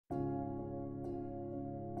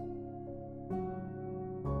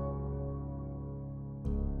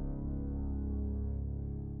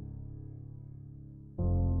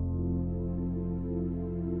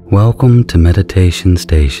Welcome to Meditation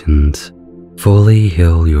Station's Fully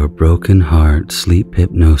Heal Your Broken Heart Sleep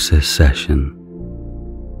Hypnosis session.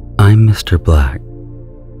 I'm Mr. Black.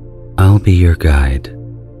 I'll be your guide.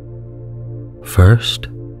 First,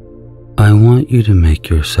 I want you to make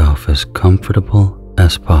yourself as comfortable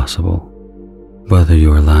as possible, whether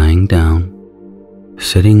you're lying down,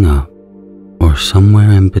 sitting up, or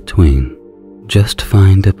somewhere in between. Just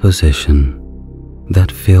find a position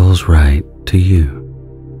that feels right to you.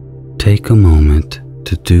 Take a moment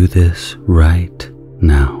to do this right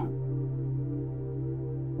now.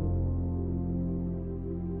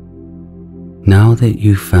 Now that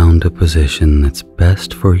you've found a position that's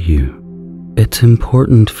best for you, it's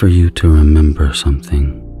important for you to remember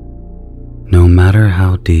something. No matter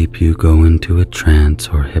how deep you go into a trance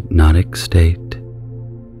or hypnotic state,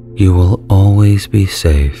 you will always be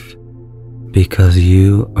safe because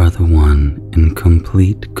you are the one in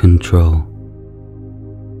complete control.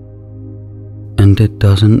 And it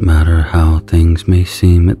doesn't matter how things may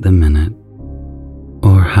seem at the minute,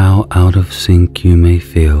 or how out of sync you may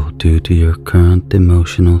feel due to your current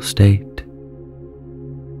emotional state.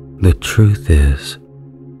 The truth is,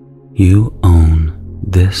 you own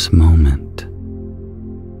this moment.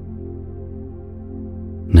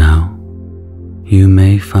 Now, you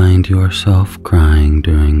may find yourself crying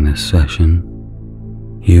during this session.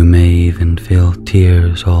 You may even feel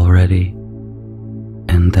tears already.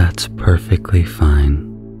 And that's perfectly fine.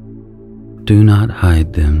 Do not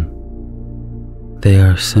hide them. They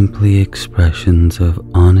are simply expressions of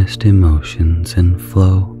honest emotions in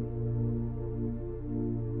flow.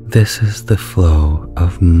 This is the flow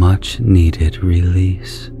of much needed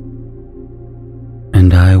release.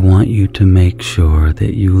 And I want you to make sure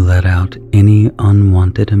that you let out any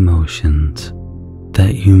unwanted emotions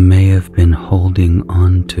that you may have been holding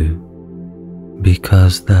on to,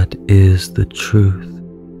 because that is the truth.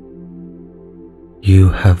 You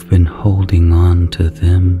have been holding on to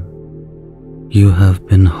them. You have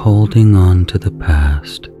been holding on to the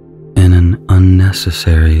past in an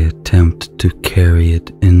unnecessary attempt to carry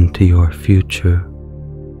it into your future.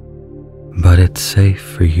 But it's safe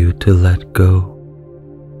for you to let go.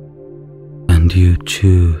 And you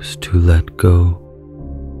choose to let go.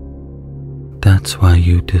 That's why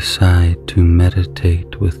you decide to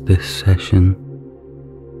meditate with this session.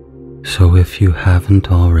 So if you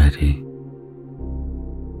haven't already,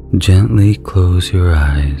 gently close your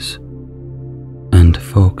eyes and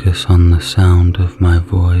focus on the sound of my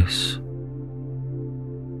voice.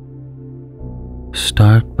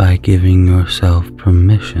 Start by giving yourself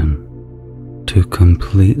permission to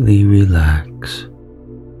completely relax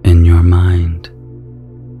in your mind.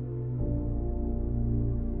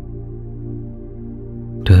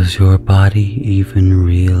 Does your body even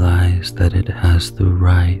realize that it has the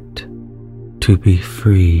right to be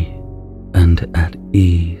free and at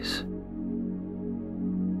ease?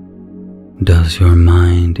 Does your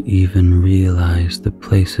mind even realize the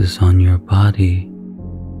places on your body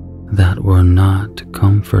that were not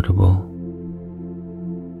comfortable?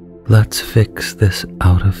 Let's fix this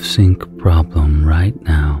out of sync problem right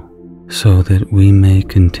now so that we may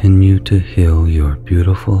continue to heal your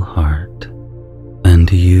beautiful heart and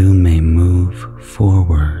you may move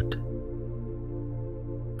forward.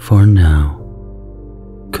 For now,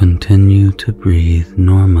 continue to breathe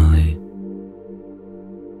normally.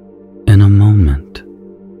 In a moment,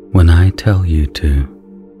 when I tell you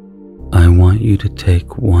to, I want you to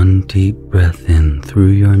take one deep breath in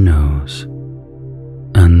through your nose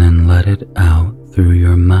and then let it out through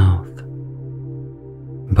your mouth.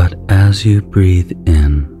 But as you breathe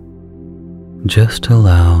in, just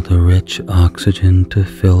allow the rich oxygen to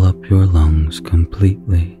fill up your lungs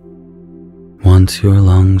completely. Once your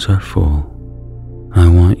lungs are full, I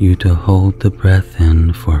want you to hold the breath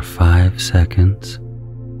in for 5 seconds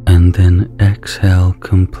and then exhale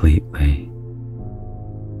completely.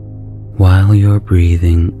 While you're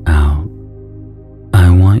breathing out, I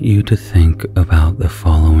want you to think about the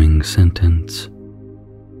following sentence.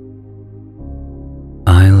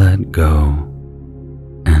 I let go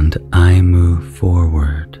and I move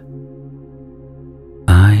forward.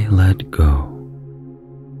 I let go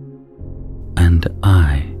and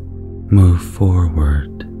I move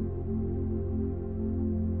forward.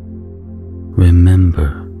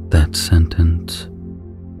 Remember that sentence.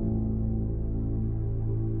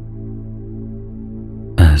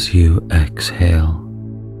 As you exhale,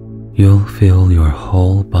 you'll feel your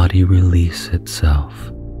whole body release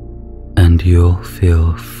itself, and you'll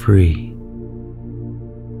feel free.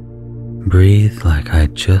 Breathe like I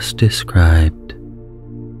just described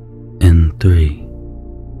in 3,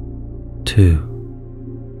 2,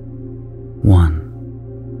 1.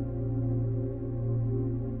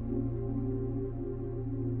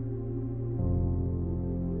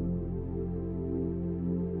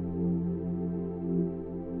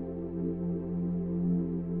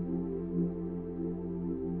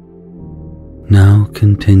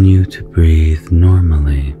 continue to breathe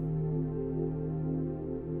normally.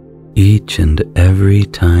 Each and every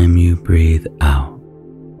time you breathe out,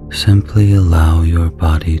 simply allow your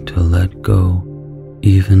body to let go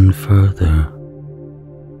even further.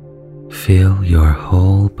 Feel your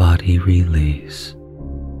whole body release.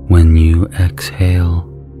 When you exhale,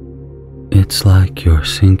 it's like you're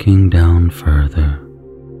sinking down further,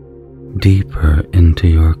 deeper into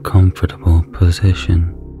your comfortable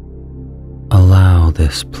position. Allow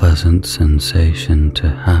this pleasant sensation to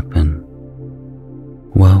happen.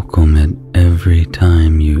 Welcome it every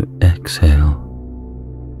time you exhale.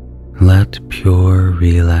 Let pure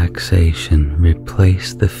relaxation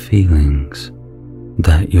replace the feelings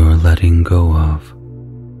that you're letting go of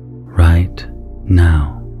right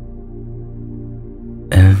now.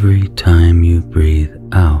 Every time you breathe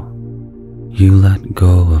out, you let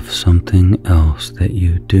go of something else that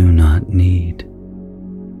you do not need.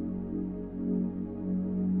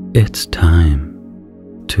 It's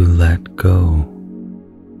time to let go.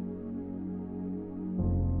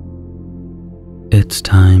 It's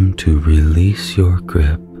time to release your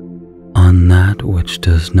grip on that which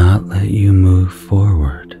does not let you move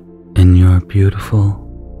forward in your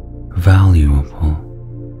beautiful, valuable,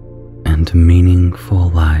 and meaningful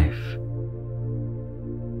life.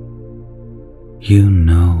 You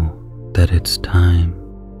know that it's time.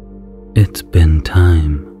 It's been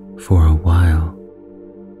time for a while,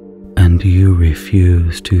 and you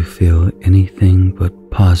refuse to feel anything but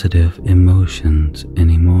positive emotions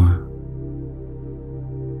anymore.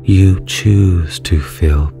 You choose to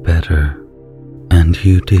feel better, and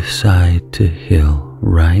you decide to heal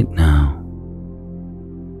right now.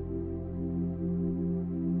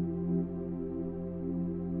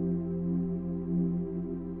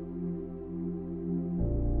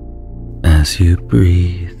 As you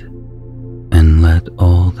breathe and let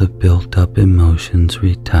all the built-up emotions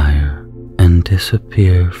retire and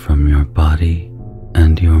disappear from your body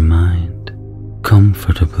and your mind,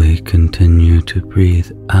 comfortably continue to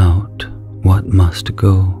breathe out what must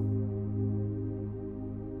go.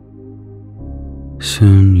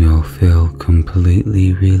 Soon you'll feel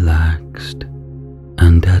completely relaxed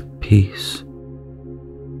and at peace.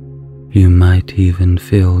 You might even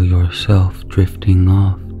feel yourself drifting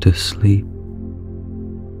off to sleep.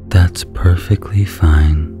 That's perfectly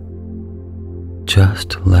fine.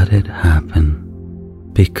 Just let it happen,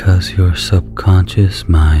 because your subconscious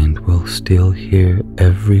mind will still hear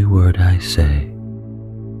every word I say.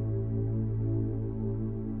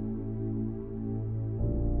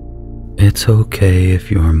 It's okay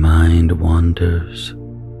if your mind wanders.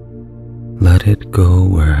 Let it go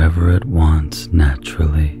wherever it wants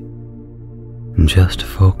naturally. Just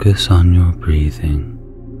focus on your breathing.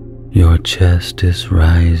 Your chest is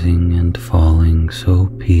rising and falling so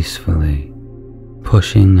peacefully,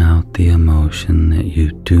 pushing out the emotion that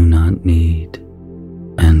you do not need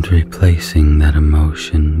and replacing that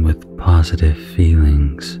emotion with positive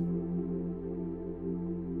feelings.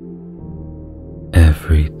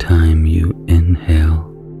 Every time you inhale,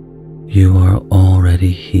 you are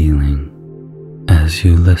already healing as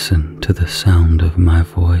you listen to the sound of my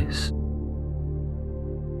voice.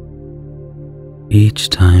 Each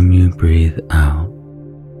time you breathe out,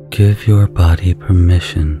 give your body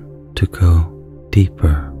permission to go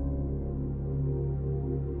deeper.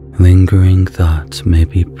 Lingering thoughts may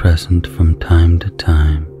be present from time to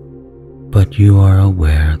time, but you are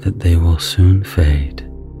aware that they will soon fade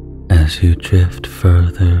as you drift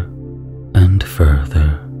further and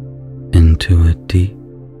further into a deep,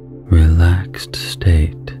 relaxed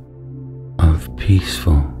state of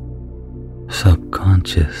peaceful,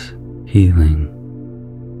 subconscious healing.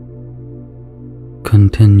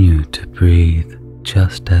 Continue to breathe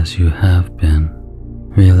just as you have been,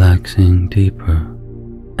 relaxing deeper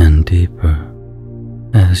and deeper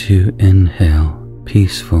as you inhale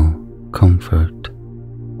peaceful comfort.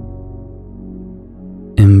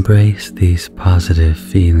 Embrace these positive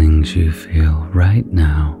feelings you feel right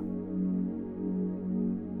now.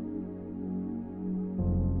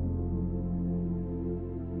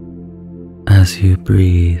 As you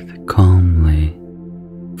breathe calmly,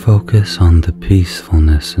 focus on the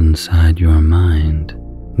peacefulness inside your mind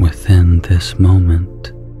within this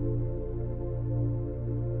moment.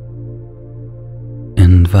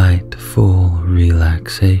 Invite full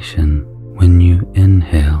relaxation when you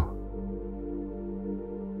inhale.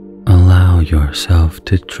 Allow yourself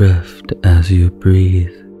to drift as you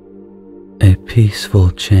breathe. A peaceful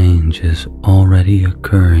change is already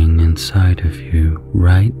occurring inside of you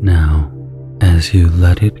right now as you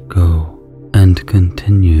let it go and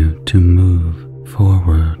continue to move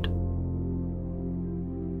forward.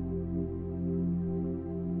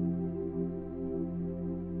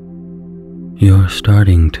 You're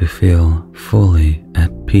starting to feel fully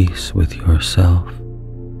at peace with yourself.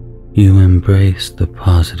 You embrace the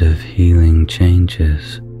positive healing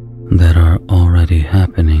changes that are already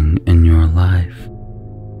happening in your life.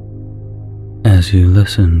 As you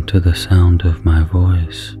listen to the sound of my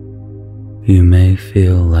voice, you may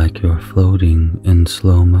feel like you're floating in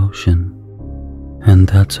slow motion, and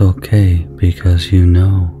that's okay because you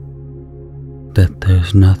know that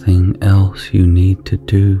there's nothing else you need to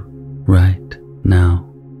do right now.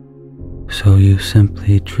 So you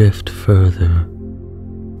simply drift further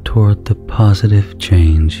toward the positive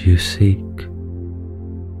change you seek.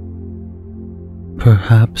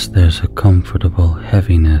 Perhaps there's a comfortable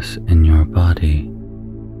heaviness in your body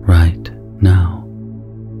right now.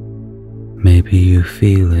 Maybe you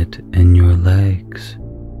feel it in your legs.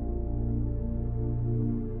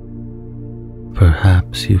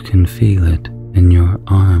 Perhaps you can feel it in your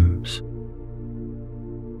arms.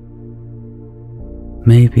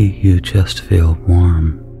 Maybe you just feel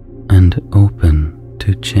warm and open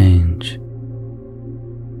to change.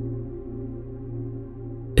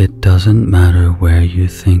 It doesn't matter where you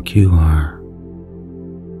think you are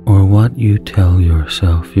or what you tell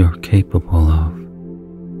yourself you're capable of.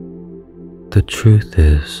 The truth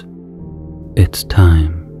is, it's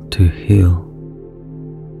time to heal.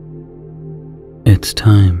 It's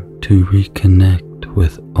time to reconnect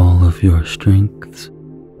with all of your strengths.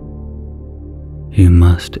 You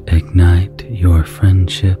must ignite your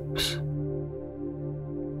friendships.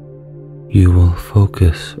 You will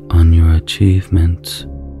focus on your achievements.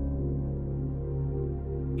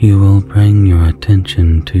 You will bring your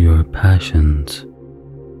attention to your passions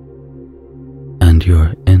and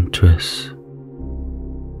your interests.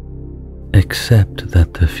 Accept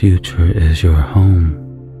that the future is your home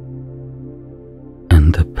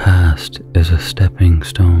and the past is a stepping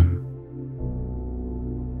stone.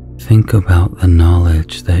 Think about the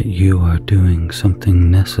knowledge that you are doing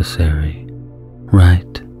something necessary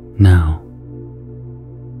right now.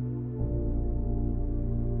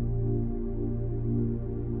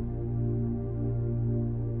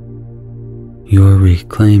 You're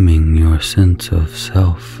reclaiming your sense of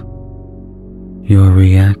self. You're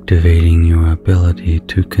reactivating your ability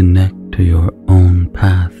to connect to your own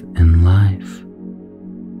path in life.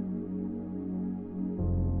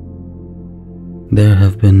 There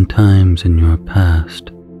have been times in your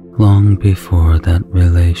past, long before that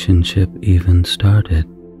relationship even started,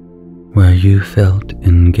 where you felt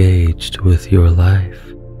engaged with your life.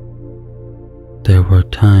 There were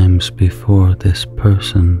times before this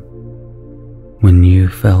person when you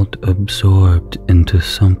felt absorbed into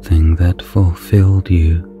something that fulfilled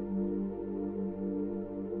you.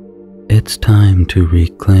 It's time to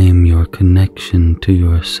reclaim your connection to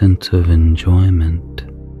your sense of enjoyment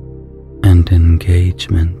and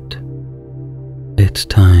engagement. It's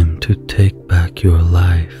time to take back your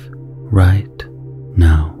life right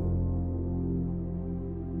now.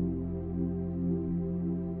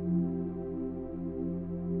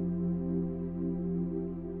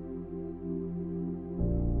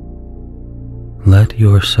 Let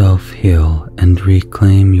yourself heal and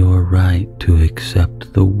reclaim your right to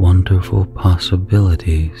accept the wonderful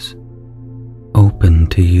possibilities open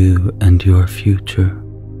to you and your future.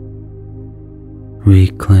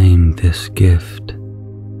 Reclaim this gift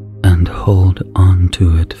and hold on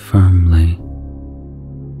to it firmly.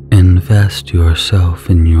 Invest yourself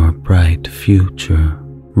in your bright future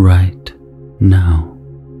right now.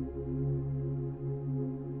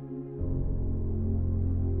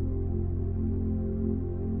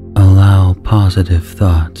 Allow positive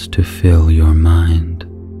thoughts to fill your mind.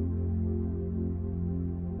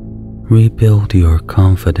 Rebuild your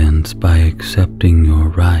confidence by accepting your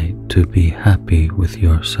right to be happy with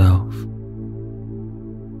yourself.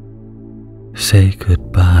 Say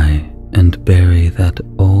goodbye and bury that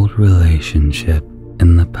old relationship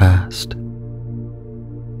in the past.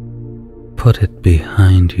 Put it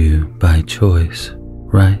behind you by choice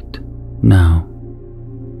right now.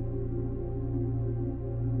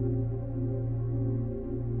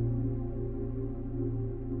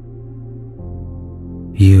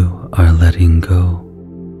 You are letting go.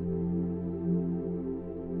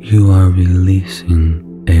 You are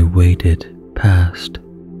releasing a weighted past.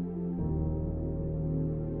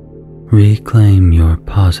 Reclaim your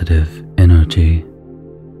positive energy.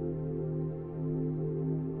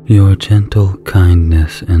 Your gentle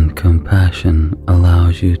kindness and compassion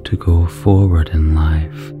allows you to go forward in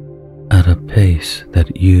life at a pace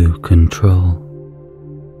that you control.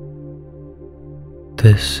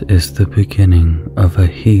 This is the beginning of a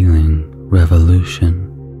healing revolution.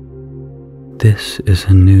 This is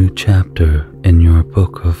a new chapter in your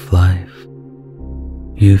book of life.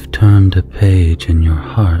 You've turned a page in your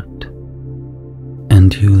heart,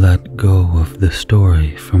 and you let go of the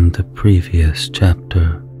story from the previous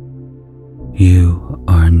chapter. You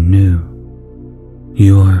are new.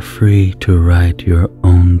 You are free to write your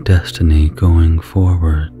own destiny going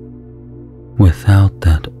forward, without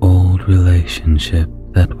that old relationship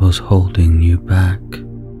that was holding you back.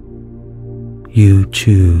 You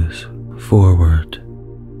choose forward.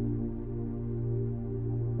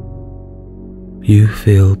 You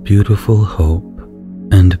feel beautiful hope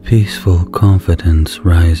and peaceful confidence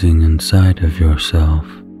rising inside of yourself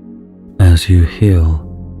as you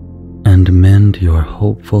heal and mend your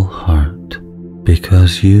hopeful heart,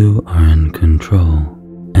 because you are in control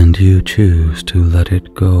and you choose to let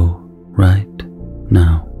it go right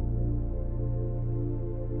now.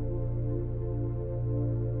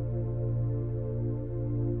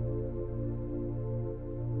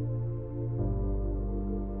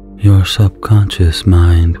 Your subconscious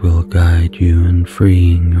mind will guide you in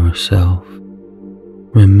freeing yourself.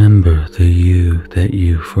 Remember the you that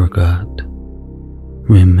you forgot.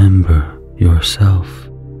 Remember yourself.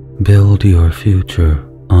 Build your future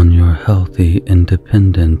on your healthy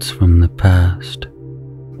independence from the past.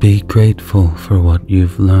 Be grateful for what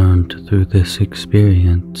you've learned through this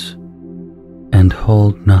experience, and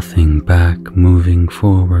hold nothing back moving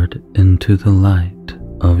forward into the light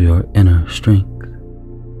of your inner strength.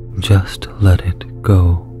 Just let it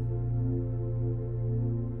go.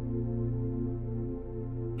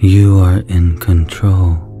 You are in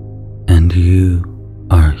control, and you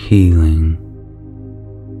are healing.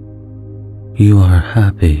 You are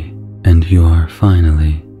happy, and you are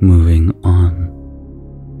finally moving on.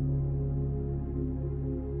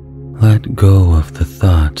 Let go of the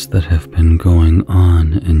thoughts that have been going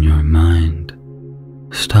on in your mind.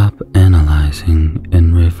 Stop analyzing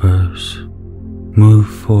in reverse. Move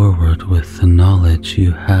forward with the knowledge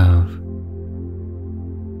you have.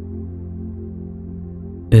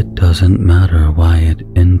 It doesn't matter why it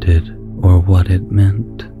ended or what it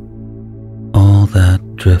meant. All that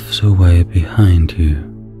drifts away behind you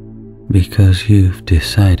because you've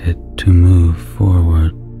decided to move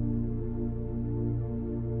forward.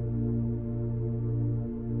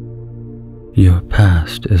 Your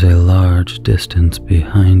past is a large distance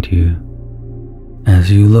behind you.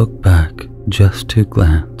 As you look back just to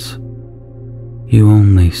glance, you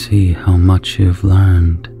only see how much you've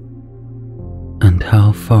learned and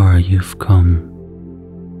how far you've come,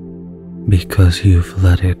 because you've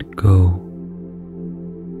let it go,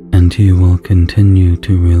 and you will continue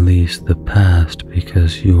to release the past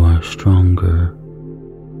because you are stronger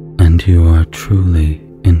and you are truly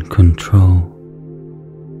in control.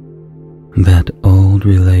 That old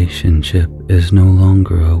relationship is no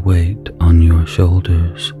longer a weight on your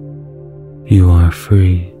shoulders. You are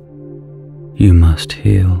free. You must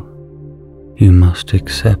heal. You must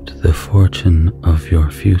accept the fortune of your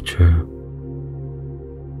future.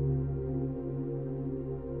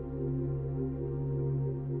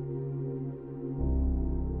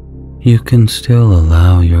 You can still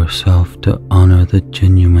allow yourself to honor the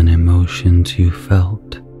genuine emotions you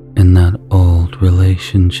felt in that old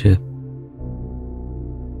relationship.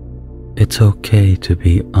 It's okay to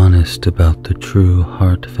be honest about the true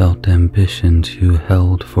heartfelt ambitions you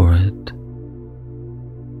held for it,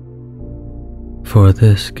 for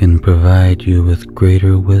this can provide you with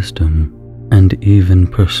greater wisdom and even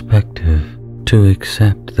perspective to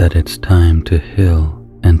accept that it's time to heal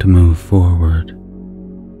and move forward.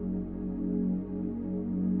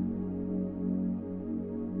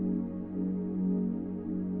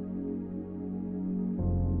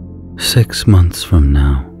 Six months from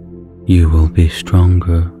now, you will be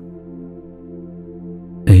stronger.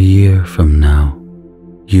 A year from now,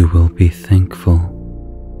 you will be thankful.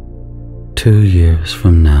 2 years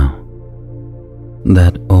from now,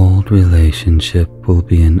 that old relationship will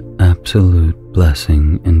be an absolute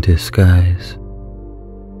blessing in disguise.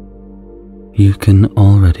 You can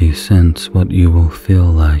already sense what you will feel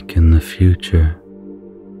like in the future.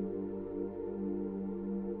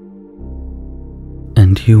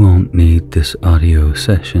 And you won't need this audio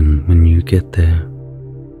session when you get there.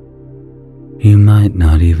 You might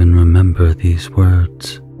not even remember these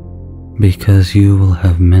words, because you will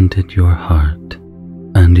have mended your heart,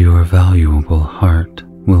 and your valuable heart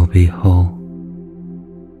will be whole.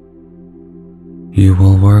 You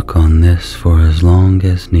will work on this for as long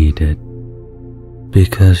as needed,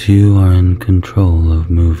 because you are in control of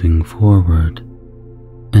moving forward,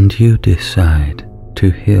 and you decide to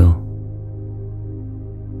heal.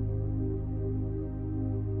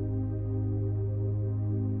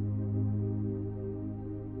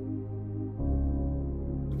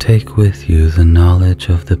 Take with you the knowledge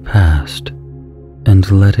of the past and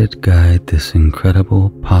let it guide this incredible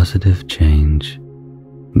positive change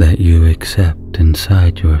that you accept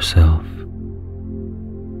inside yourself.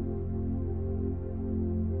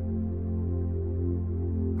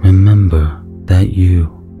 Remember that you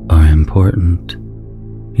are important.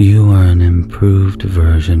 You are an improved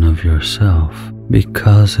version of yourself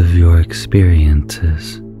because of your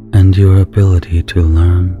experiences and your ability to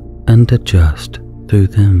learn and adjust through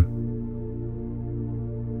them.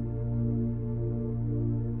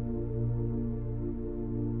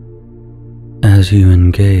 As you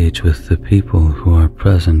engage with the people who are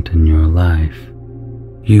present in your life,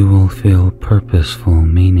 you will feel purposeful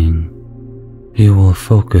meaning. You will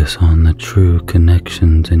focus on the true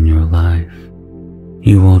connections in your life.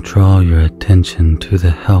 You will draw your attention to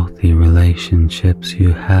the healthy relationships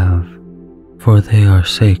you have, for they are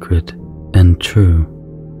sacred and true.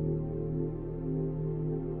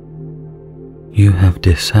 You have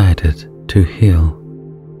decided to heal,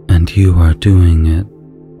 and you are doing it.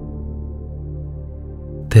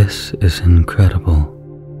 This is incredible.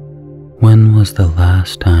 When was the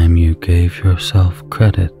last time you gave yourself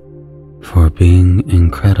credit for being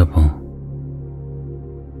incredible?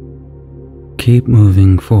 Keep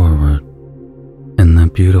moving forward in the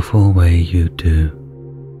beautiful way you do.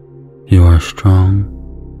 You are strong,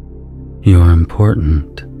 you are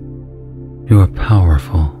important, you are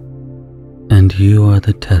powerful, and you are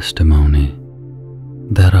the testimony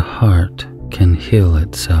that a heart can heal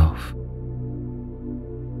itself.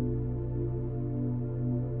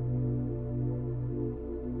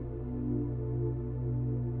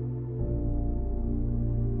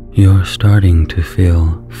 You're starting to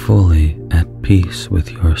feel fully at peace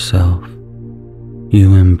with yourself.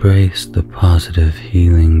 You embrace the positive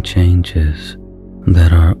healing changes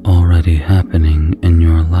that are already happening in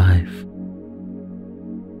your life.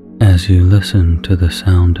 As you listen to the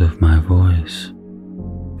sound of my voice,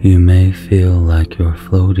 you may feel like you're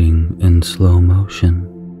floating in slow motion,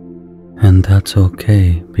 and that's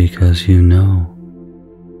okay because you know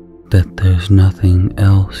that there's nothing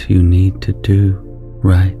else you need to do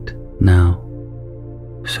right now.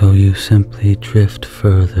 So you simply drift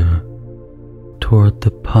further toward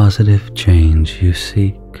the positive change you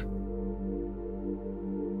seek.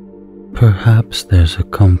 Perhaps there's a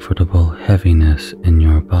comfortable heaviness in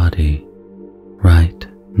your body right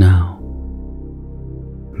now.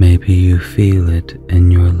 Maybe you feel it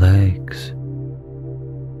in your legs.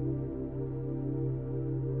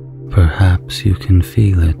 Perhaps you can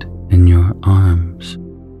feel it in your arms.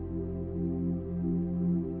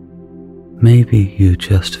 Maybe you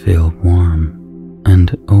just feel warm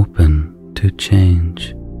and open to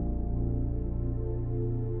change.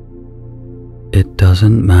 It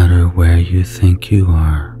doesn't matter where you think you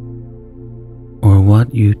are or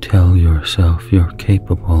what you tell yourself you're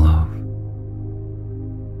capable of.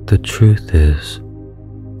 The truth is,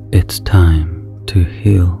 it's time to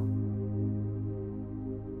heal.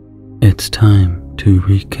 It's time to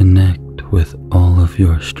reconnect with all of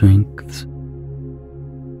your strengths.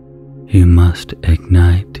 You must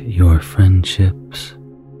ignite your friendships.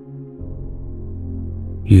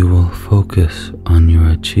 You will focus on your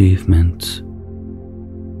achievements.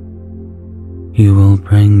 You will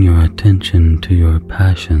bring your attention to your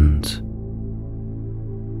passions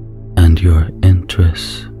and your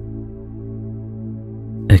interests.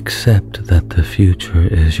 Accept that the future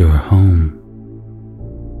is your home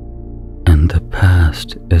and the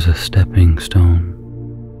past is a stepping stone.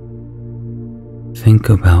 Think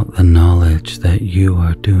about the knowledge that you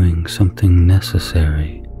are doing something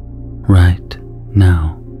necessary right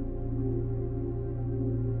now.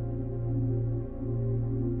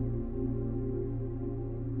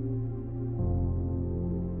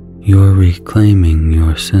 You're reclaiming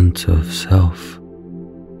your sense of self.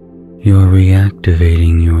 You're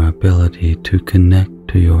reactivating your ability to connect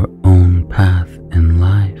to your own path in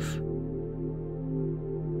life.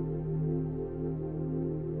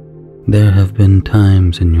 There have been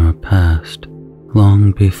times in your past,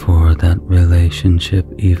 long before that relationship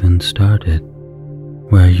even started,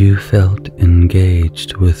 where you felt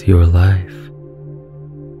engaged with your life.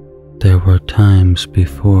 There were times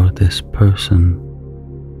before this person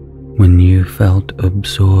when you felt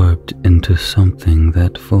absorbed into something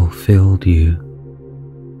that fulfilled you.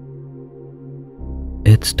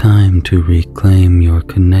 It's time to reclaim your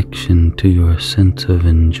connection to your sense of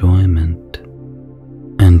enjoyment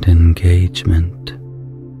and engagement.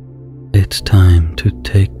 It's time to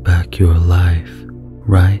take back your life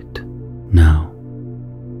right now.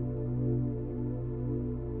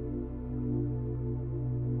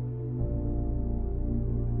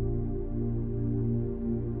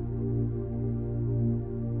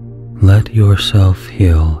 Let yourself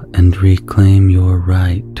heal and reclaim your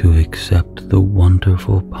right to accept the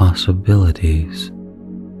wonderful possibilities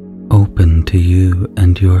open to you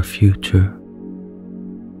and your future.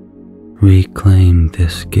 Reclaim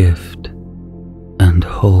this gift and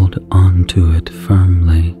hold on to it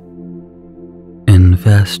firmly.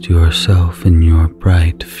 Invest yourself in your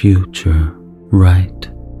bright future right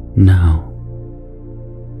now.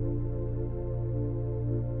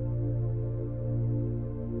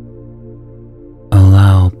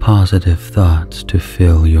 Allow positive thoughts to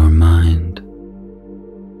fill your mind.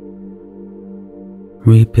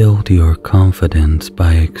 Rebuild your confidence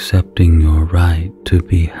by accepting your right to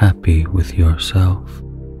be happy with yourself.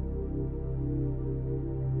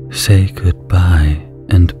 Say goodbye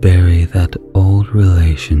and bury that old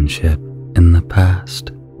relationship in the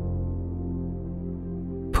past.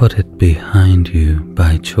 Put it behind you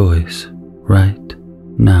by choice right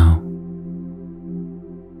now.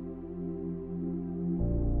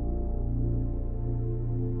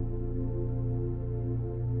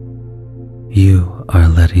 You are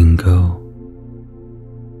letting go.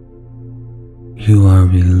 You are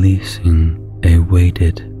releasing a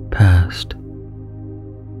weighted past.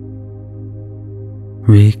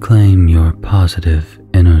 Reclaim your positive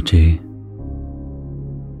energy.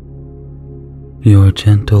 Your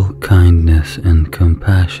gentle kindness and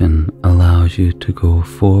compassion allows you to go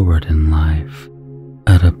forward in life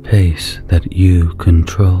at a pace that you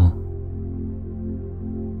control.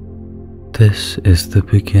 This is the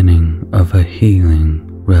beginning of a healing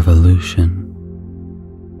revolution.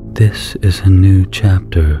 This is a new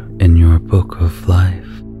chapter in your book of life.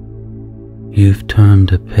 You've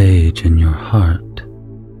turned a page in your heart,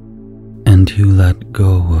 and you let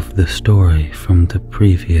go of the story from the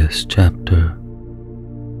previous chapter.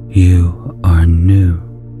 You are new.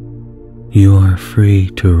 You are free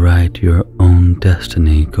to write your own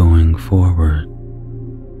destiny going forward,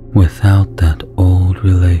 without that old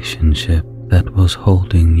relationship that was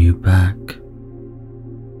holding you back.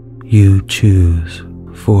 You choose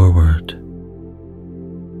forward.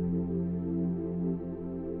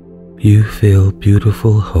 You feel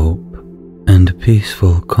beautiful hope and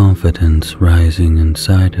peaceful confidence rising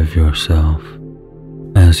inside of yourself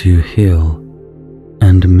as you heal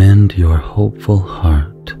and mend your hopeful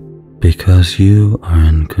heart, because you are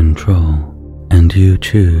in control and you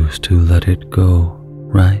choose to let it go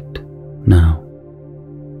right now.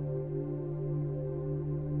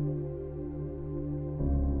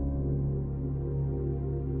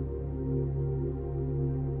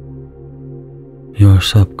 Your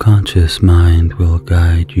subconscious mind will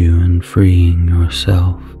guide you in freeing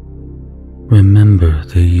yourself. Remember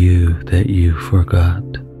the you that you forgot.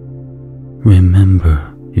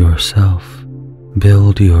 Remember yourself.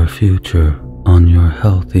 Build your future on your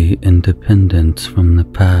healthy independence from the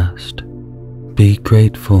past. Be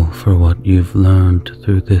grateful for what you've learned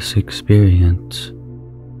through this experience,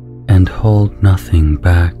 and hold nothing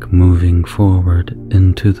back moving forward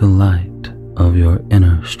into the light of your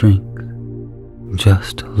inner strength.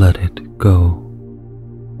 Just let it go.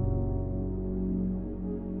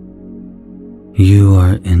 You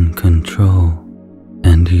are in control,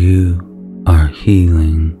 and you are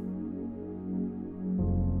healing.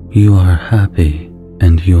 You are happy,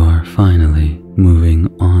 and you are finally moving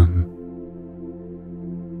on.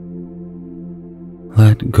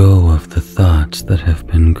 Let go of the thoughts that have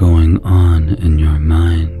been going on in your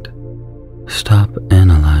mind. Stop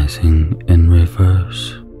analyzing in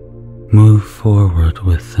reverse. Move forward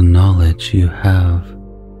with the knowledge you have.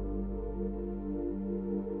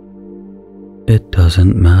 It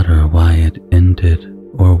doesn't matter why it ended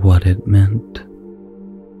or what it meant.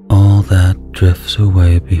 All that drifts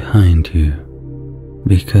away behind you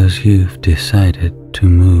because you've decided to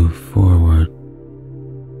move forward.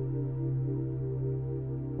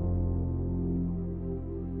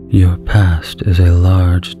 Your past is a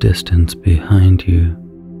large distance behind you.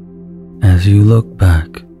 As you look back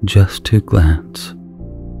just to glance,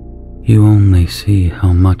 you only see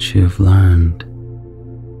how much you've learned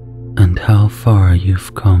and how far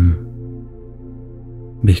you've come,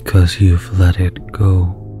 because you've let it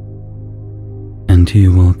go, and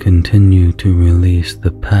you will continue to release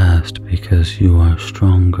the past because you are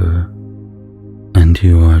stronger and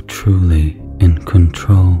you are truly in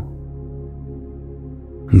control.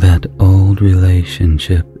 That old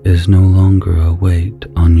relationship is no longer a weight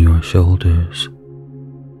on your shoulders.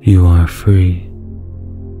 You are free.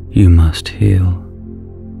 You must heal.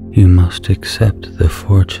 You must accept the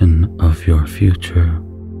fortune of your future.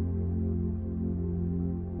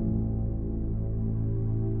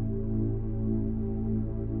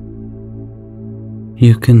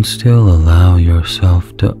 you can still allow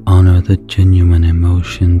yourself to honor the genuine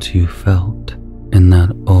emotions you felt in that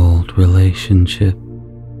old relationship.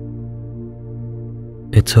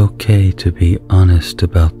 It's okay to be honest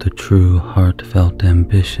about the true heartfelt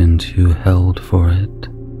ambitions you held for it,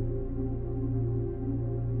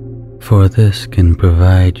 for this can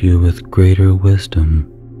provide you with greater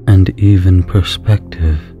wisdom and even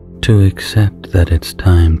perspective to accept that it's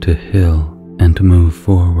time to heal and move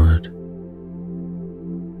forward.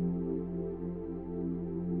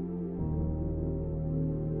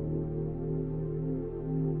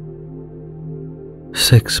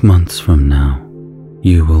 Six months from now,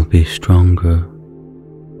 you will be stronger.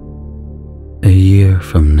 A year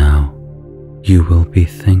from now, you will be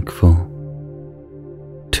thankful.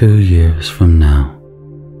 2 years from now,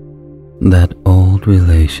 that old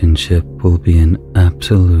relationship will be an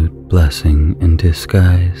absolute blessing in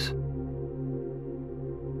disguise.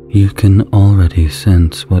 You can already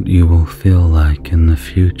sense what you will feel like in the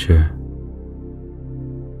future.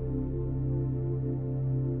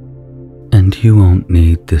 And you won't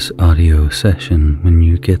need this audio session when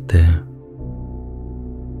you get there.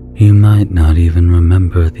 You might not even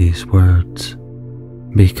remember these words,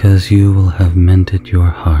 because you will have mended your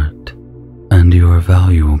heart, and your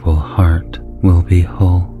valuable heart will be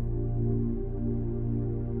whole.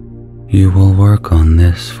 You will work on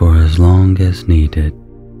this for as long as needed,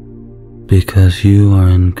 because you are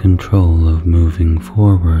in control of moving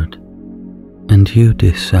forward, and you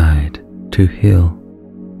decide to heal.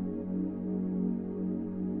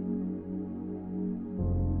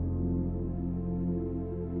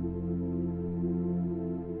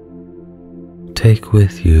 Take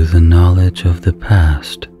with you the knowledge of the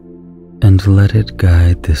past and let it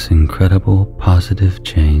guide this incredible positive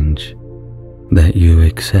change that you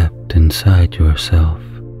accept inside yourself.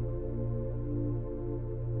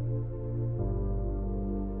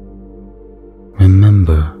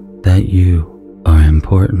 Remember that you are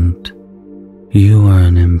important. You are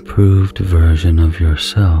an improved version of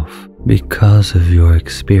yourself because of your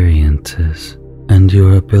experiences and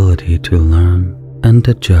your ability to learn and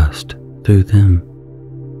adjust through them.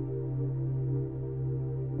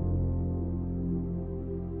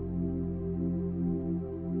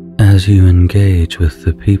 As you engage with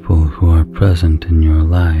the people who are present in your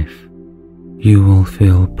life, you will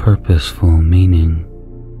feel purposeful meaning.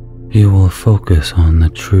 You will focus on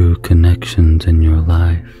the true connections in your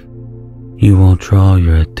life. You will draw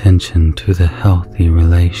your attention to the healthy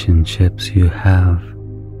relationships you have,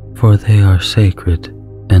 for they are sacred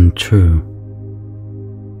and true.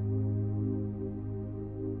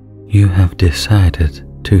 You have decided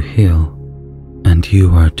to heal, and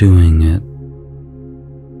you are doing it.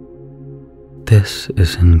 This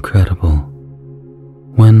is incredible.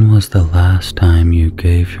 When was the last time you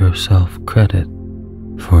gave yourself credit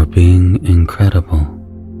for being incredible?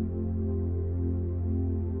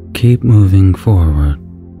 Keep moving forward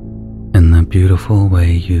in the beautiful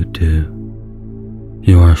way you do.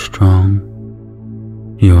 You are strong,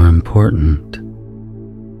 you are important,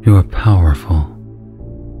 you are powerful,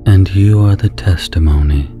 and you are the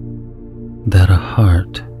testimony that a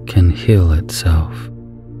heart can heal itself.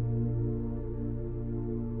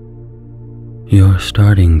 You're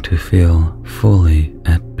starting to feel fully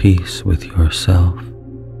at peace with yourself.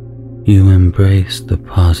 You embrace the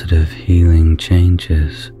positive healing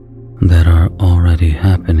changes that are already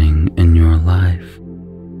happening in your life.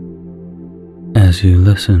 As you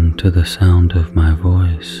listen to the sound of my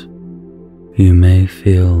voice, you may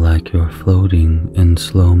feel like you're floating in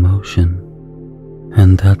slow motion,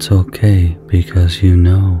 and that's okay because you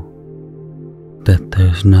know that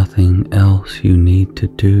there's nothing else you need to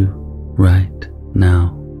do right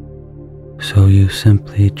now. So you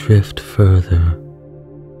simply drift further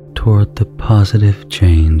toward the positive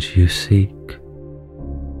change you seek.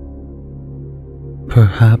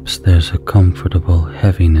 Perhaps there's a comfortable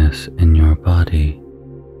heaviness in your body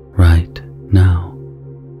right now.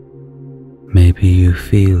 Maybe you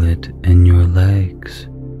feel it in your legs.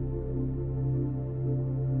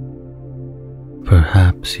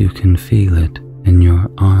 Perhaps you can feel it in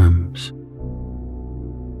your arms.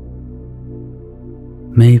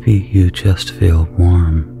 Maybe you just feel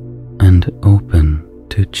warm and open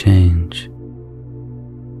to change.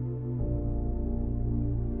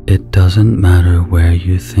 It doesn't matter where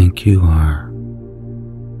you think you are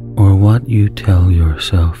or what you tell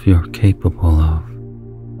yourself you're capable of.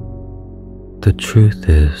 The truth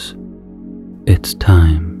is, it's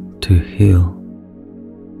time to heal.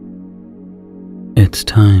 It's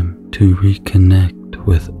time to reconnect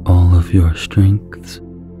with all of your strengths.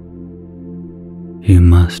 You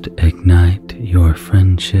must ignite your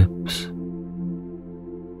friendships.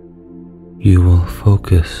 you will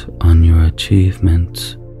focus on your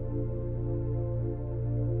achievements.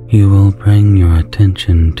 You will bring your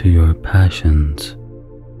attention to your passions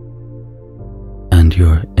and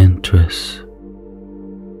your interests.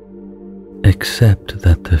 Accept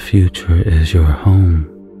that the future is your home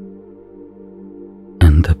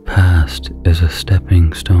and the past is a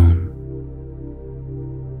stepping stone.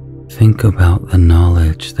 Think about the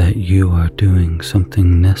knowledge that you are doing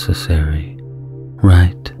something necessary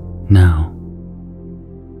right now.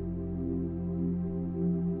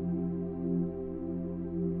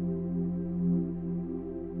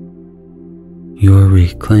 You're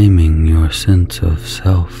reclaiming your sense of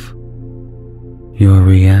self. You're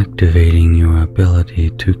reactivating your ability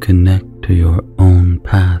to connect to your own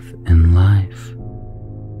path in life.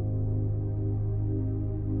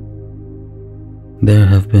 There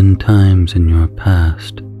have been times in your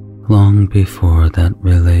past, long before that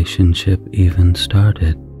relationship even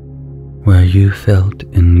started, where you felt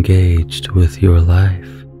engaged with your life.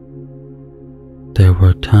 There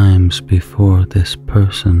were times before this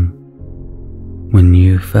person when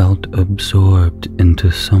you felt absorbed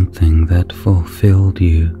into something that fulfilled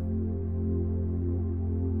you.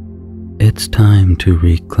 It's time to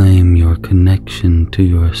reclaim your connection to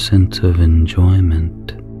your sense of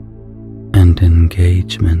enjoyment and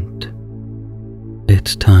engagement.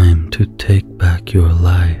 It's time to take back your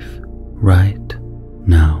life right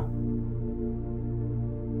now.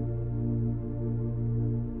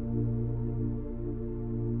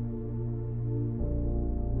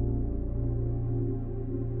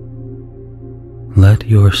 Let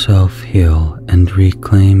yourself heal and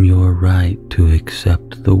reclaim your right to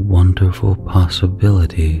accept the wonderful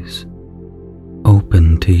possibilities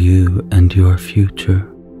open to you and your future.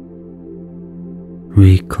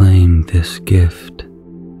 Reclaim this gift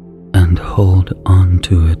and hold on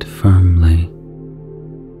to it firmly.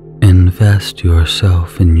 Invest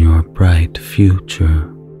yourself in your bright future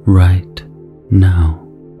right now.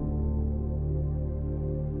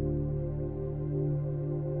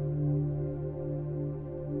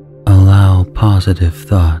 Allow positive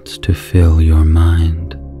thoughts to fill your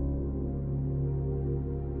mind.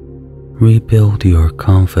 Rebuild your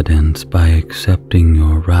confidence by accepting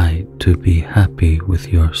your right to be happy with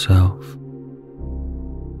yourself.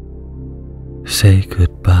 Say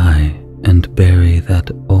goodbye and bury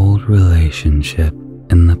that old relationship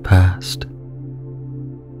in the past.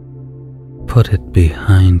 Put it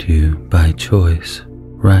behind you by choice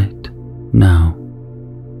right now.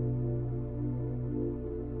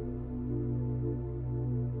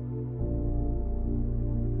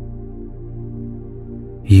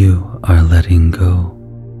 You are letting go.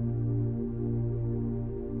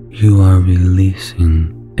 You are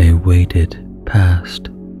releasing a weighted past.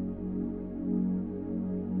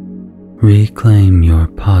 Reclaim your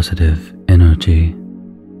positive energy.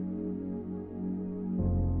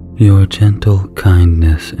 Your gentle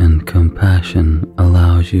kindness and compassion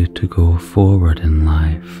allows you to go forward in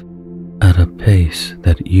life at a pace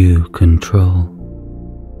that you control.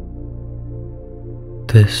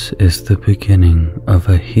 This is the beginning of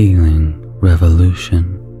a healing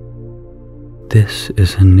revolution. This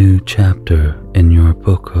is a new chapter in your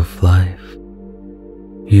book of life.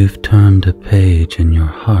 You've turned a page in your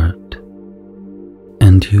heart,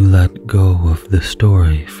 and you let go of the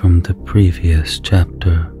story from the previous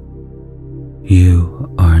chapter.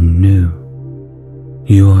 You are new.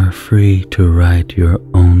 You are free to write your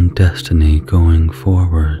own destiny going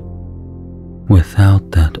forward,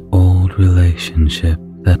 without that old relationship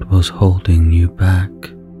that was holding you back.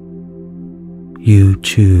 You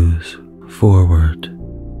choose forward.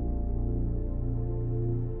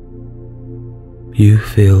 You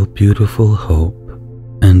feel beautiful hope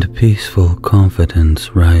and peaceful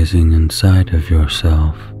confidence rising inside of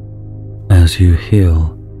yourself as you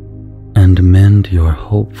heal and mend your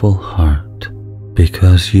hopeful heart,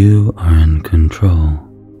 because you are in control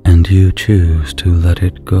and you choose to let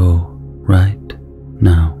it go right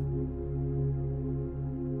now.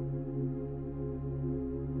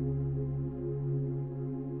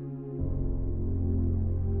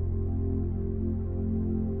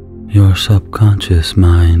 Your subconscious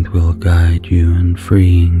mind will guide you in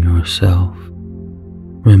freeing yourself.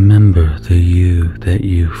 Remember the you that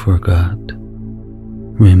you forgot.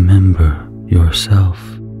 Remember yourself.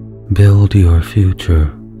 Build your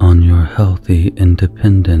future on your healthy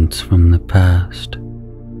independence from the past.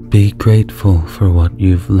 Be grateful for what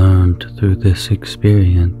you've learned through this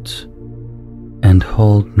experience, and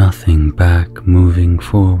hold nothing back moving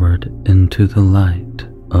forward into the light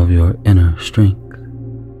of your inner strength.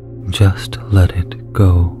 Just let it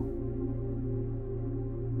go.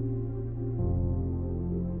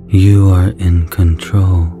 You are in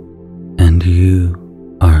control and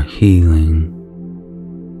you are healing.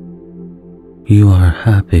 You are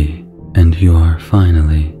happy and you are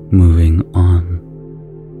finally moving on.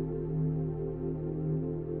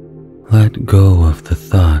 Let go of the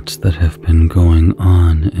thoughts that have been going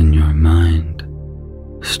on in your mind.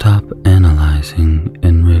 Stop analyzing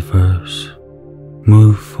in reverse.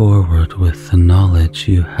 Move forward with the knowledge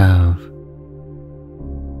you have.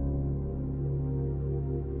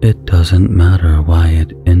 It doesn't matter why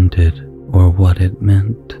it ended or what it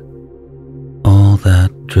meant. All that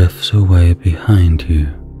drifts away behind you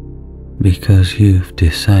because you've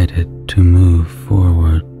decided to move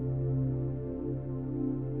forward.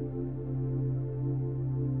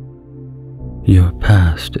 Your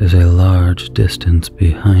past is a large distance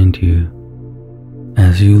behind you.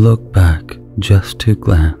 As you look back just to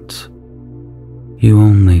glance, you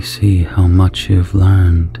only see how much you've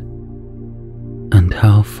learned and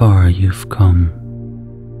how far you've come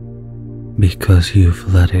because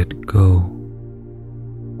you've let it go.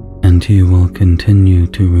 And you will continue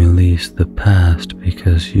to release the past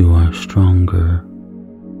because you are stronger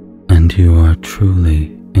and you are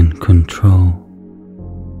truly in control.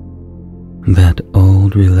 That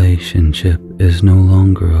old relationship is no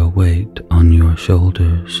longer a weight on your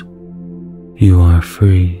shoulders. You are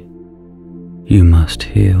free. You must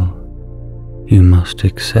heal. You must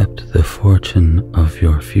accept the fortune of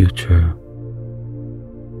your future.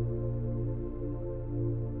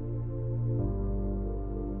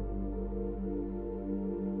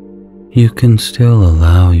 You can still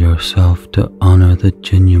allow yourself to honor the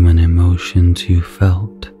genuine emotions you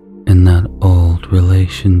felt in that old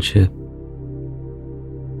relationship.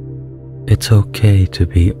 It's okay to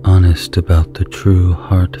be honest about the true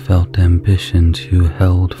heartfelt ambitions you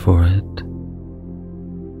held for it.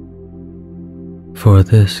 For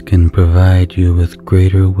this can provide you with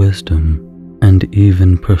greater wisdom and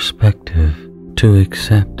even perspective to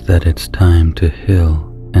accept that it's time to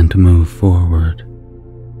heal and move forward.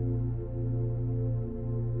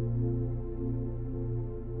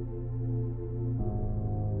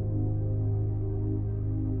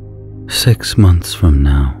 "6 months from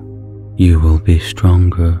now, you will be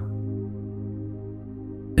stronger.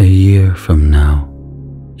 A year from now,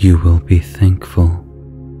 you will be thankful.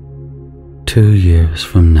 2 years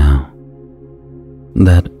from now,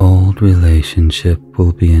 that old relationship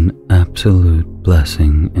will be an absolute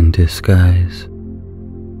blessing in disguise.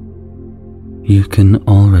 You can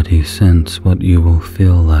already sense what you will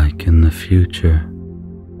feel like in the future.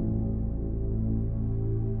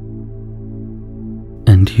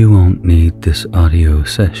 And you won't need this audio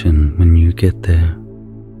session when you get there.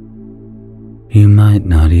 You might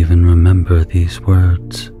not even remember these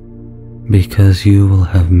words, because you will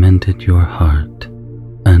have mended your heart,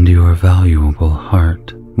 and your valuable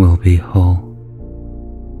heart will be whole.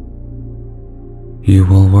 You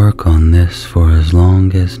will work on this for as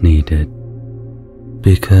long as needed,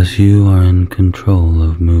 because you are in control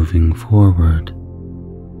of moving forward,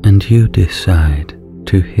 and you decide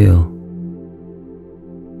to heal.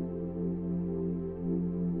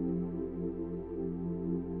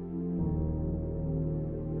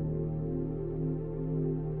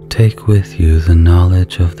 Take with you the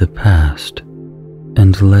knowledge of the past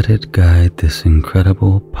and let it guide this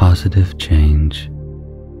incredible positive change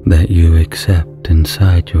that you accept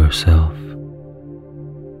inside yourself.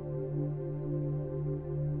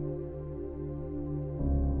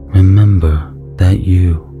 Remember that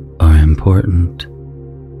you are important.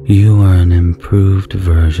 You are an improved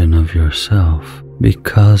version of yourself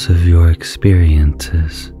because of your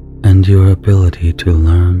experiences and your ability to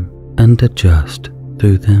learn and adjust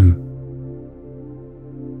through them.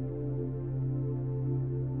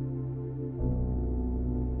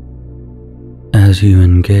 As you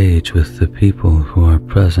engage with the people who are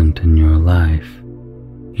present in your life,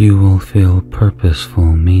 you will feel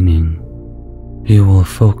purposeful meaning. You will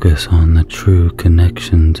focus on the true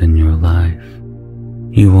connections in your life.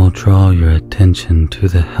 You will draw your attention to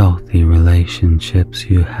the healthy relationships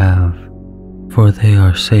you have, for they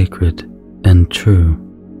are sacred and true.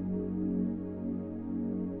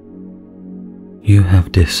 You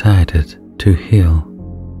have decided to heal,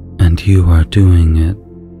 and you are doing it.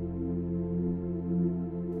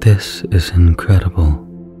 This is incredible.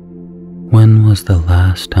 When was the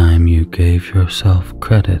last time you gave yourself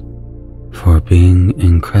credit for being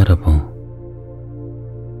incredible?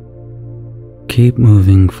 Keep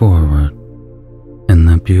moving forward in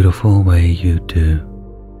the beautiful way you do.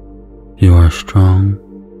 You are strong,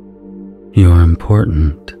 you are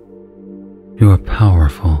important, you are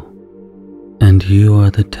powerful, and you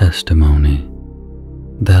are the testimony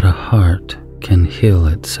that a heart can heal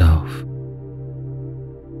itself.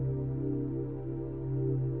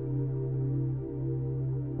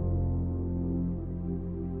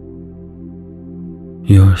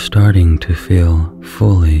 You're starting to feel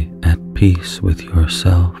fully at peace with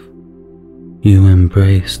yourself. You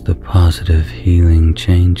embrace the positive healing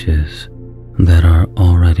changes that are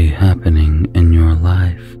already happening in your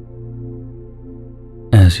life.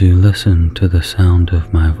 As you listen to the sound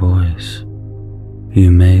of my voice,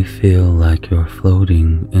 you may feel like you're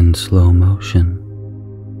floating in slow motion,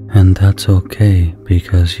 and that's okay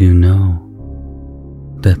because you know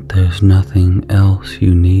that there's nothing else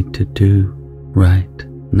you need to do right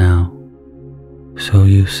now. So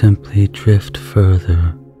you simply drift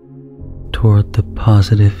further toward the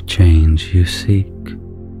positive change you seek.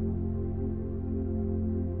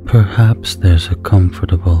 Perhaps there's a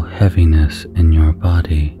comfortable heaviness in your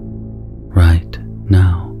body right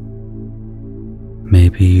now.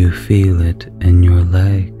 Maybe you feel it in your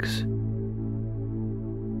legs.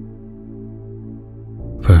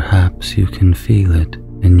 Perhaps you can feel it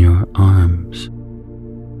in your arms.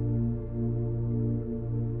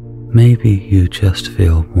 Maybe you just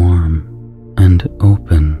feel warm and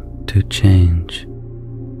open to change.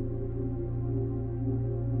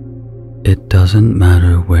 It doesn't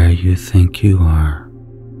matter where you think you are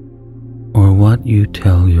or what you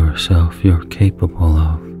tell yourself you're capable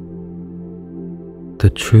of.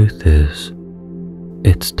 The truth is,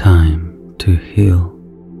 it's time to heal.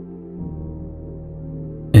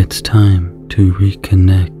 It's time to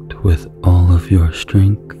reconnect with all of your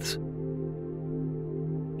strengths.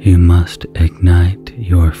 You must ignite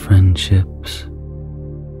your friendships.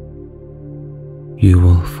 You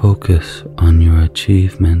will focus on your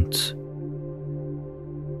achievements.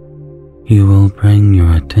 You will bring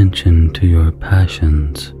your attention to your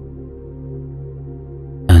passions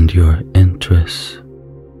and your interests.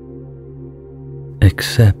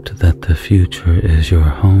 Accept that the future is your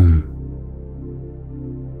home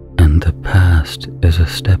and the past is a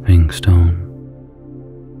stepping stone.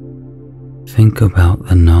 Think about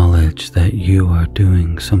the knowledge that you are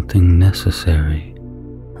doing something necessary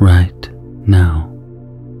right now.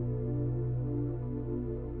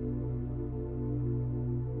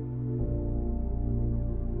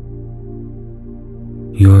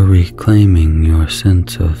 You're reclaiming your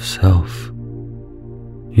sense of self.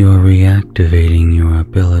 You're reactivating your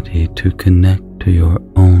ability to connect to your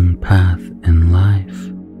own path in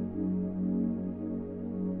life.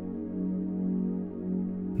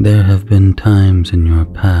 There have been times in your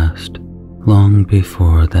past, long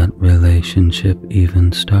before that relationship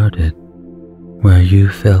even started, where you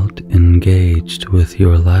felt engaged with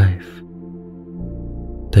your life.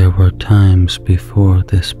 There were times before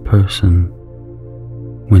this person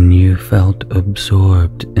when you felt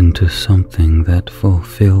absorbed into something that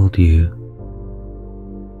fulfilled you.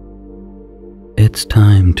 It's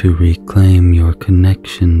time to reclaim your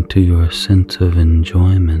connection to your sense of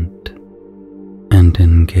enjoyment and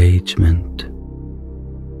engagement.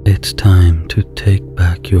 It's time to take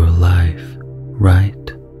back your life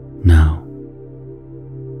right now.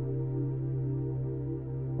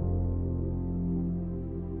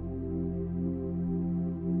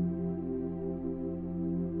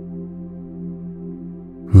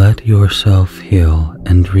 Let yourself heal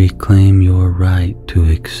and reclaim your right to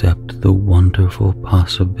accept the wonderful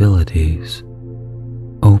possibilities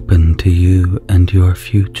open to you and your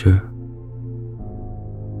future.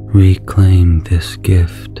 Reclaim this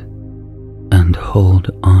gift and hold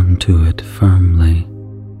on to it firmly.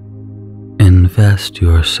 Invest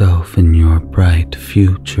yourself in your bright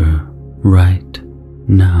future right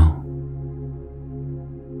now.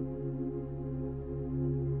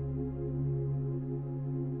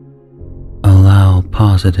 Allow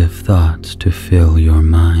positive thoughts to fill your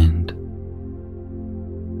mind.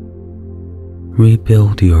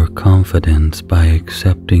 Rebuild your confidence by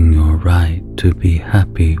accepting your right to be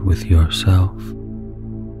happy with yourself.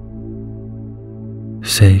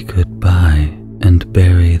 Say goodbye and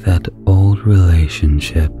bury that old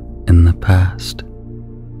relationship in the past.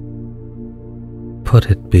 Put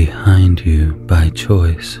it behind you by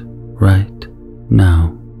choice right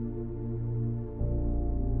now.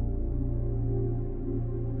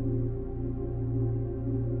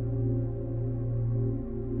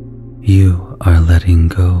 You are letting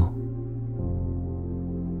go.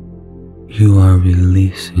 You are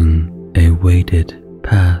releasing a weighted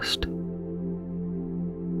past.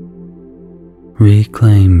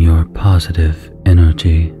 Reclaim your positive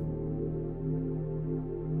energy.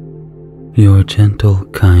 Your gentle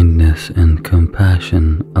kindness and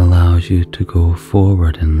compassion allows you to go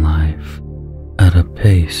forward in life at a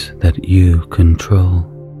pace that you control.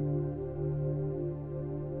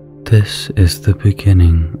 This is the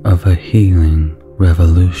beginning of a healing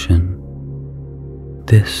revolution.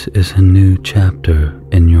 This is a new chapter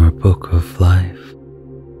in your book of life.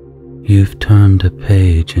 You've turned a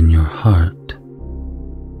page in your heart,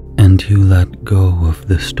 and you let go of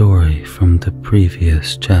the story from the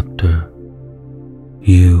previous chapter.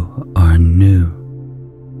 You are new.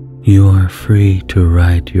 You are free to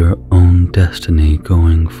write your own destiny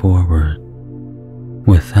going forward,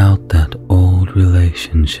 without that old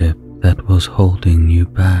relationship that was holding you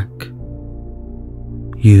back.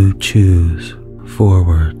 You choose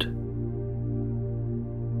forward.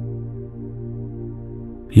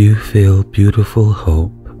 You feel beautiful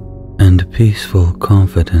hope and peaceful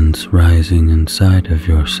confidence rising inside of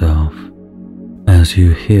yourself as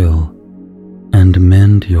you heal and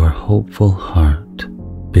mend your hopeful heart,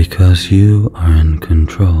 because you are in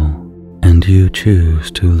control and you choose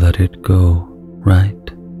to let it go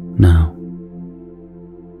right now.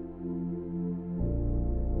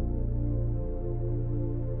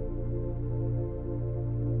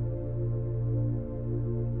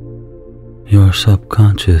 Your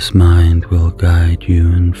subconscious mind will guide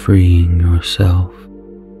you in freeing yourself.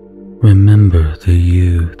 Remember the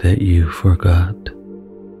you that you forgot.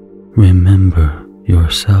 Remember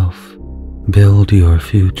yourself. Build your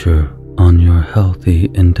future on your healthy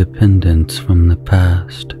independence from the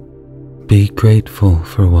past. Be grateful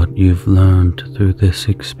for what you've learned through this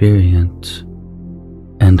experience,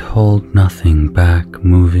 and hold nothing back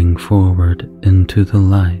moving forward into the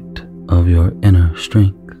light of your inner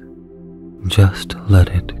strength. Just let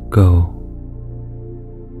it go.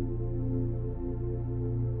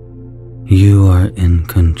 You are in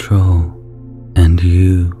control, and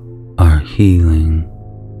you are healing.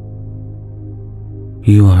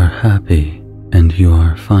 You are happy, and you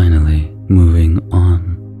are finally moving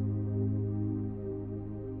on.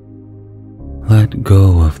 Let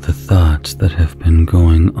go of the thoughts that have been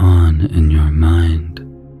going on in your mind.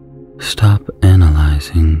 Stop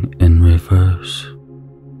analyzing in reverse.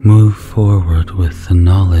 Move forward with the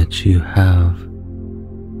knowledge you have.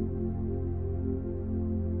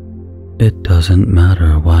 It doesn't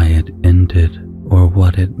matter why it ended or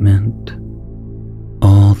what it meant.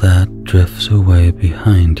 All that drifts away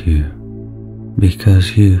behind you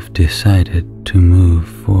because you've decided to move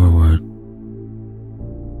forward.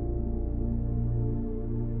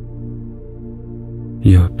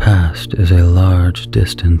 Your past is a large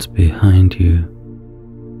distance behind you.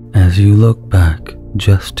 As you look back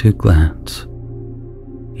just to glance,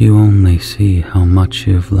 you only see how much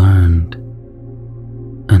you've learned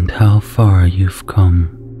and how far you've come,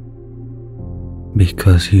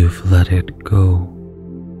 because you've let it go,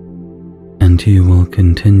 and you will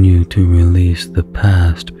continue to release the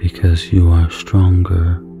past because you are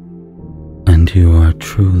stronger and you are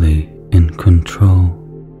truly in control.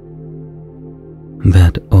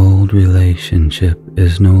 That old relationship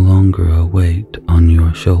is no longer a weight on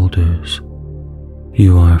your shoulders.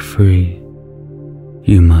 You are free.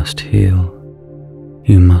 You must heal.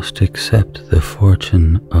 You must accept the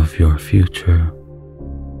fortune of your future.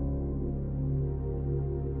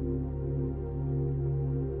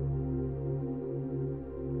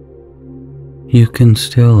 You can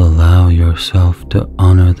still allow yourself to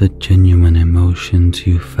honor the genuine emotions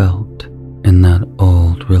you felt in that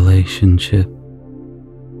old relationship.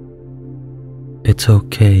 It's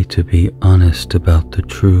okay to be honest about the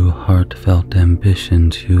true heartfelt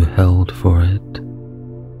ambitions you held for it,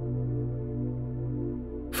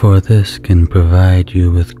 for this can provide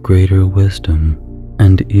you with greater wisdom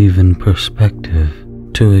and even perspective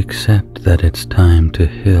to accept that it's time to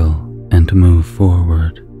heal and move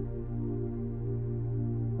forward.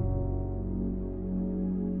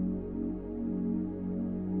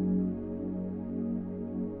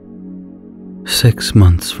 "6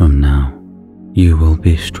 months from now, you will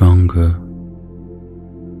be stronger.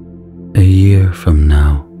 A year from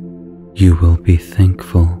now, you will be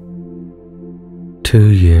thankful.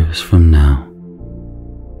 2 years from now,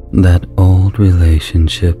 that old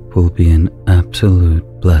relationship will be an absolute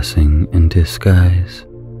blessing in disguise.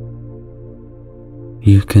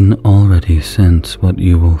 You can already sense what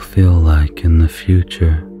you will feel like in the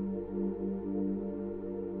future.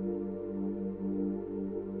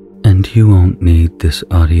 And you won't need this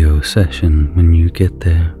audio session when you get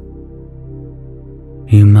there.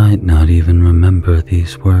 You might not even remember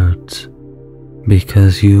these words,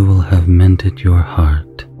 because you will have mended your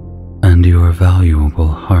heart, and your valuable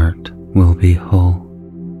heart will be whole.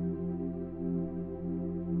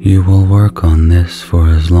 You will work on this for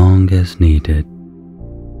as long as needed,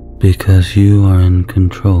 because you are in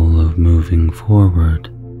control of moving forward,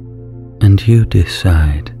 and you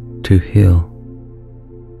decide to heal.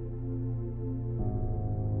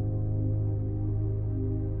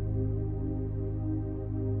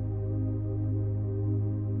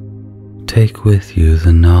 Take with you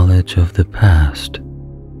the knowledge of the past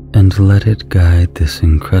and let it guide this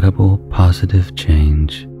incredible positive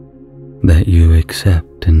change that you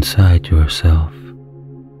accept inside yourself.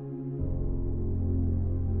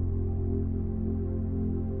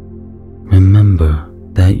 Remember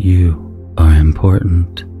that you are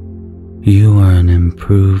important. You are an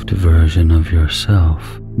improved version of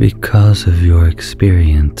yourself because of your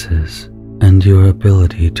experiences and your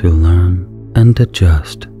ability to learn and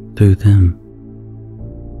adjust through them.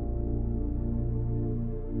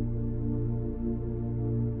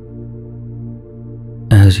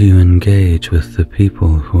 As you engage with the people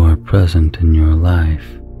who are present in your life,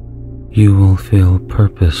 you will feel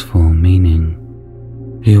purposeful meaning.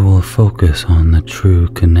 You will focus on the true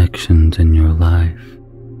connections in your life.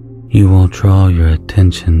 You will draw your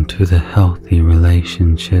attention to the healthy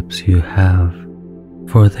relationships you have,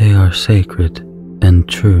 for they are sacred and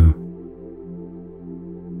true.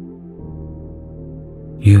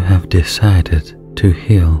 You have decided to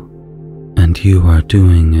heal, and you are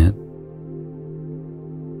doing it.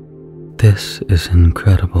 This is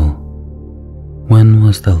incredible. When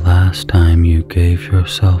was the last time you gave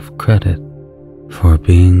yourself credit for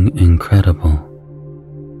being incredible?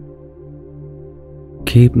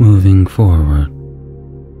 Keep moving forward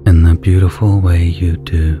in the beautiful way you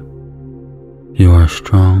do. You are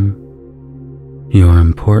strong, you are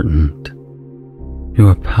important, you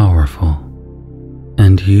are powerful,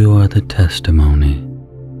 and you are the testimony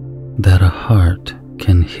that a heart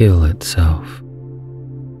can heal itself.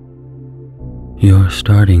 You're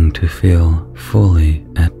starting to feel fully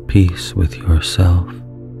at peace with yourself.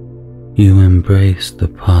 You embrace the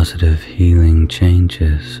positive healing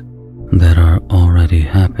changes that are already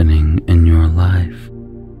happening in your life.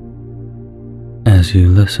 As you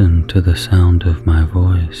listen to the sound of my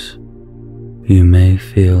voice, you may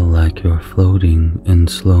feel like you're floating in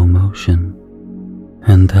slow motion,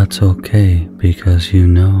 and that's okay because you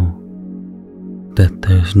know that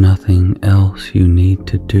there's nothing else you need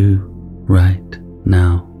to do right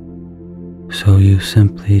now. So you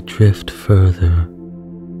simply drift further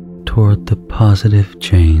toward the positive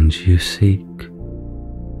change you seek.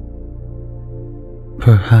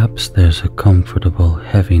 Perhaps there's a comfortable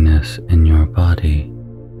heaviness in your body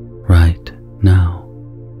right now.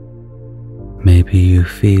 Maybe you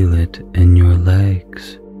feel it in your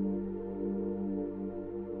legs.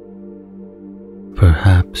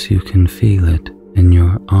 Perhaps you can feel it in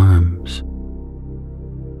your arms.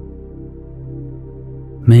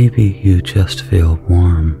 Maybe you just feel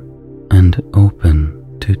warm and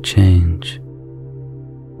open to change.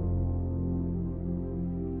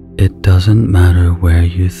 It doesn't matter where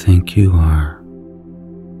you think you are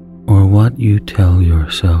or what you tell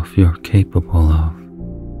yourself you're capable of.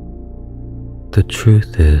 The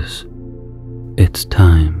truth is, it's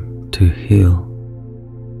time to heal.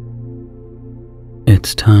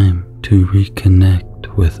 It's time to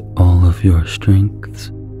reconnect with all of your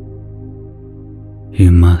strengths.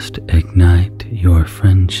 You must ignite your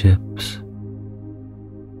friendships.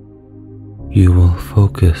 You will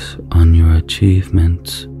focus on your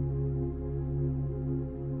achievements.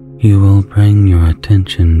 You will bring your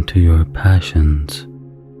attention to your passions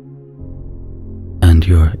and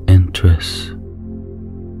your interests.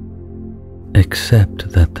 Accept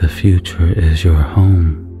that the future is your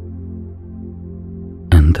home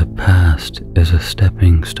and the past is a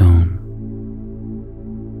stepping stone.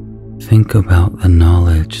 Think about the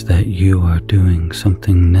knowledge that you are doing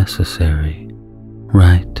something necessary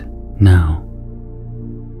right now.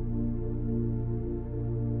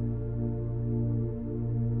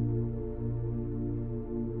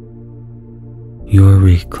 You're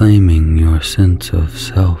reclaiming your sense of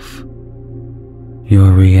self.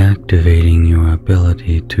 You're reactivating your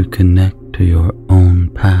ability to connect to your own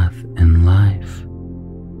path in life.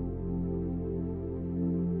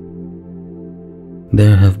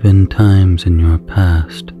 There have been times in your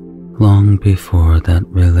past, long before that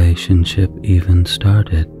relationship even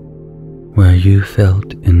started, where you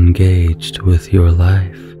felt engaged with your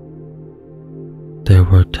life. There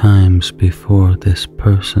were times before this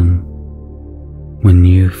person when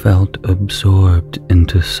you felt absorbed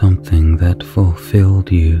into something that fulfilled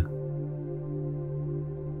you.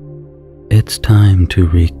 It's time to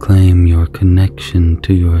reclaim your connection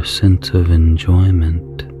to your sense of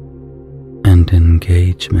enjoyment and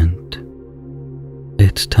engagement.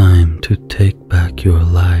 It's time to take back your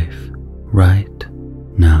life right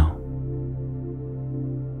now.